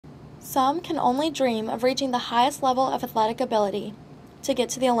Some can only dream of reaching the highest level of athletic ability to get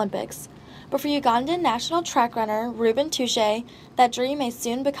to the Olympics. But for Uganda National track runner Reuben Twijukye, that dream may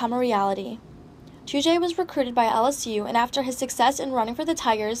soon become a reality. Twijukye was recruited by LSU, and after his success in running for the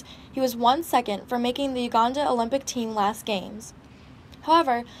Tigers, he was 1 second from making the Uganda Olympic team last games.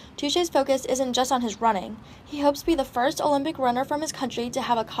 However, Twijukye's focus isn't just on his running. He hopes to be the first Olympic runner from his country to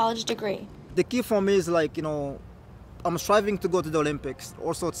have a college degree. The key for me is I'm striving to go to the Olympics,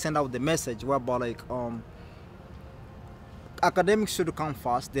 also to send out the message whereby academics should come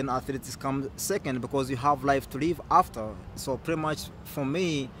first, then athletics come second, because you have life to live after. So pretty much for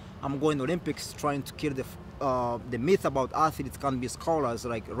me, I'm going to Olympics trying to kill the myth about athletes can't be scholars.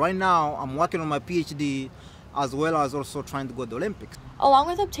 Like right now, I'm working on my PhD as well as also trying to go to the Olympics. Along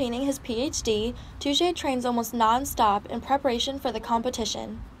with obtaining his PhD, Twijukye trains almost non-stop in preparation for the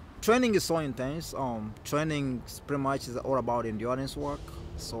competition. Training is so intense. Training pretty much is all about endurance work,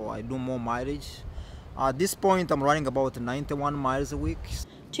 so I do more mileage. At this point, I'm running about 91 miles a week.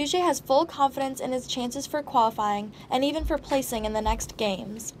 Twijukye has full confidence in his chances for qualifying and even for placing in the next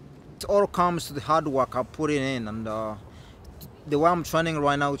games. It all comes to the hard work I put in, and the way I'm training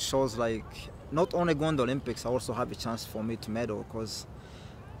right now, it shows not only going to the Olympics, I also have a chance for me to medal, because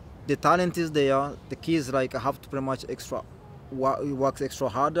the talent is there. The key is I have to pretty much work extra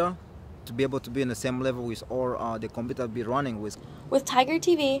harder to be able to be in the same level with all the competitors I'll be running with. With Tiger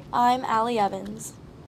TV, I'm Allie Evans.